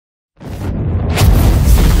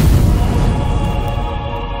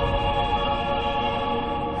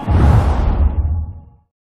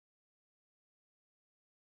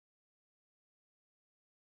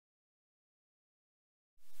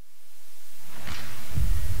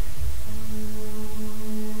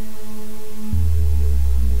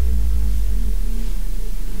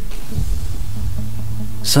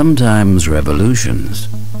Sometimes revolutions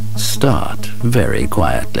start very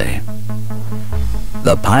quietly.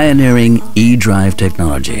 The pioneering e-drive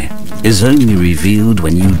technology is only revealed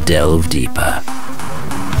when you delve deeper.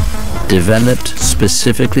 Developed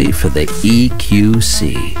specifically for the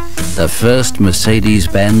EQC, the first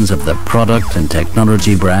Mercedes-Benz of the product and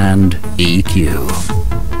technology brand EQ.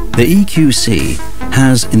 The EQC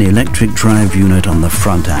has an electric drive unit on the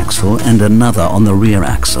front axle and another on the rear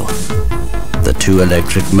axle. The two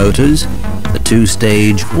electric motors, the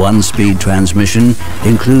two-stage, one-speed transmission,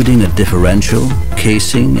 including a differential,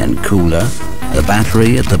 casing and cooler, the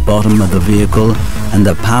battery at the bottom of the vehicle, and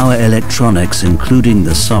the power electronics, including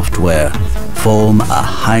the software, form a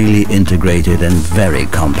highly integrated and very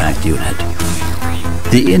compact unit.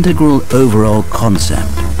 The integral overall concept,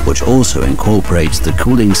 which also incorporates the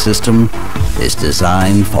cooling system, is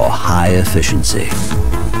designed for high efficiency.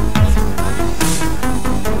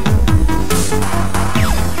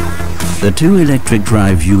 The two electric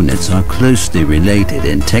drive units are closely related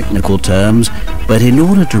in technical terms, but in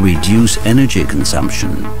order to reduce energy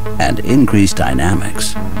consumption and increase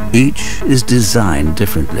dynamics, each is designed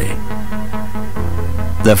differently.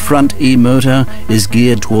 The front e-motor is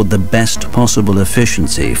geared toward the best possible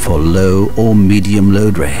efficiency for low or medium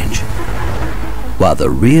load range, while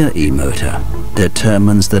the rear e-motor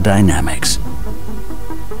determines the dynamics.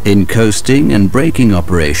 In coasting and braking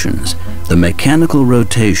operations, the mechanical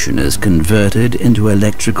rotation is converted into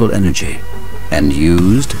electrical energy and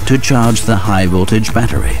used to charge the high-voltage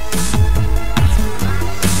battery.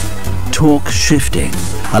 Torque shifting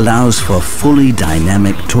allows for fully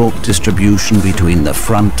dynamic torque distribution between the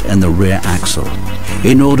front and the rear axle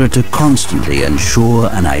in order to constantly ensure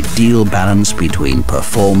an ideal balance between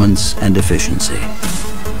performance and efficiency.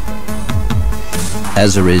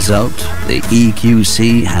 As a result, the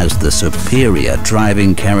EQC has the superior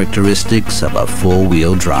driving characteristics of a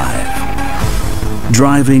four-wheel drive.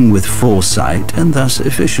 Driving with foresight and thus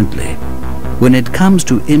efficiently. When it comes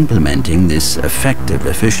to implementing this effective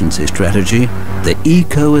efficiency strategy, the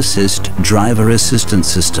Eco-Assist driver assistance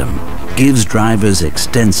system gives drivers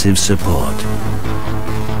extensive support,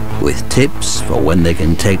 with tips for when they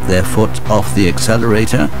can take their foot off the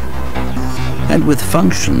accelerator, and with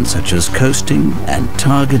functions such as coasting and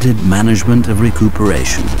targeted management of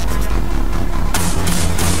recuperation.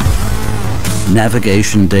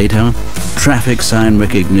 Navigation data, traffic sign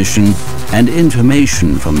recognition, and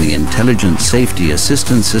information from the intelligent safety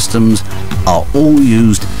assistance systems are all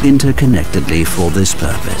used interconnectedly for this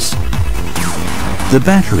purpose. The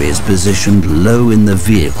battery is positioned low in the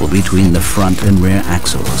vehicle between the front and rear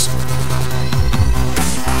axles.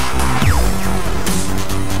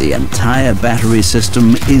 The entire battery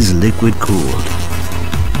system is liquid-cooled.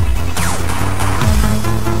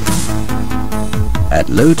 At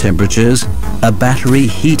low temperatures, a battery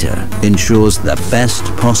heater ensures the best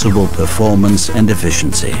possible performance and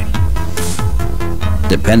efficiency.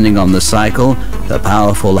 Depending on the cycle, the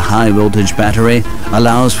powerful high-voltage battery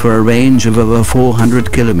allows for a range of over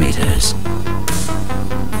 400 kilometers.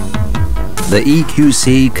 The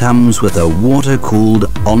EQC comes with a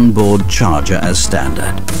water-cooled onboard charger as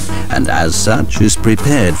standard, and as such is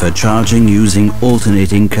prepared for charging using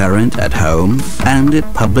alternating current at home and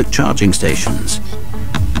at public charging stations.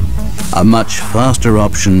 A much faster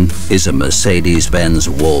option is a Mercedes-Benz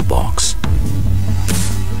wall box.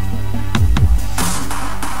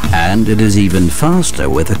 And it is even faster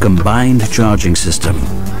with a combined charging system,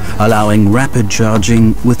 allowing rapid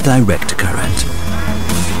charging with direct current.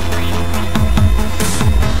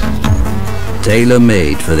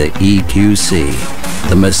 Tailor-made for the EQC,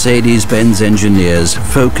 the Mercedes-Benz engineers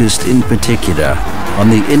focused in particular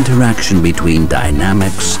on the interaction between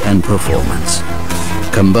dynamics and performance,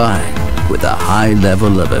 combined with a high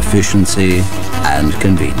level of efficiency and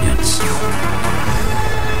convenience.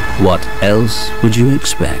 What else would you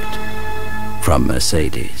expect from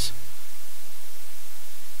Mercedes?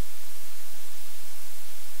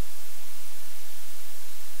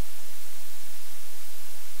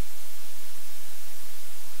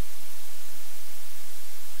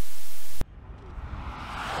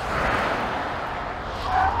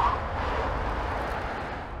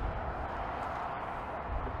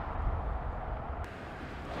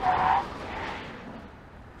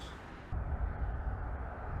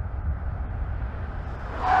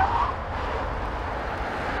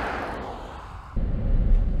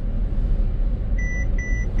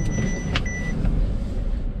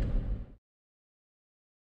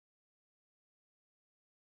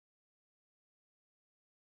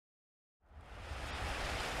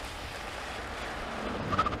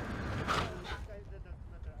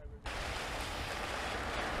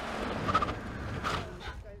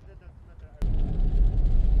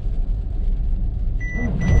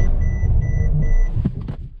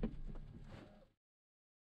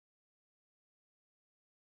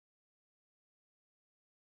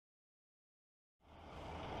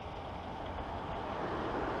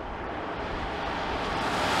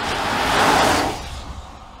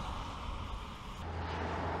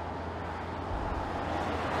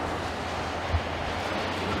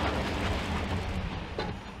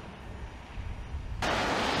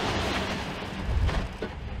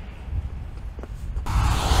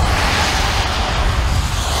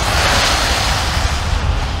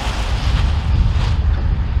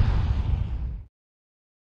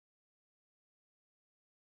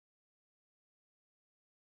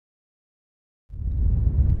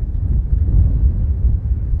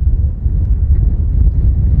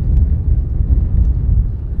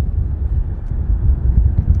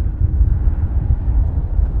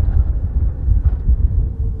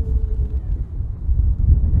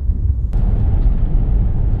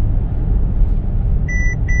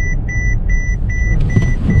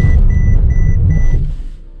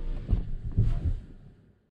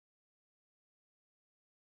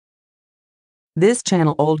 this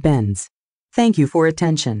channel OldBenz. Thank you for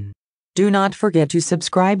attention. Do not forget to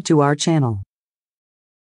subscribe to our channel.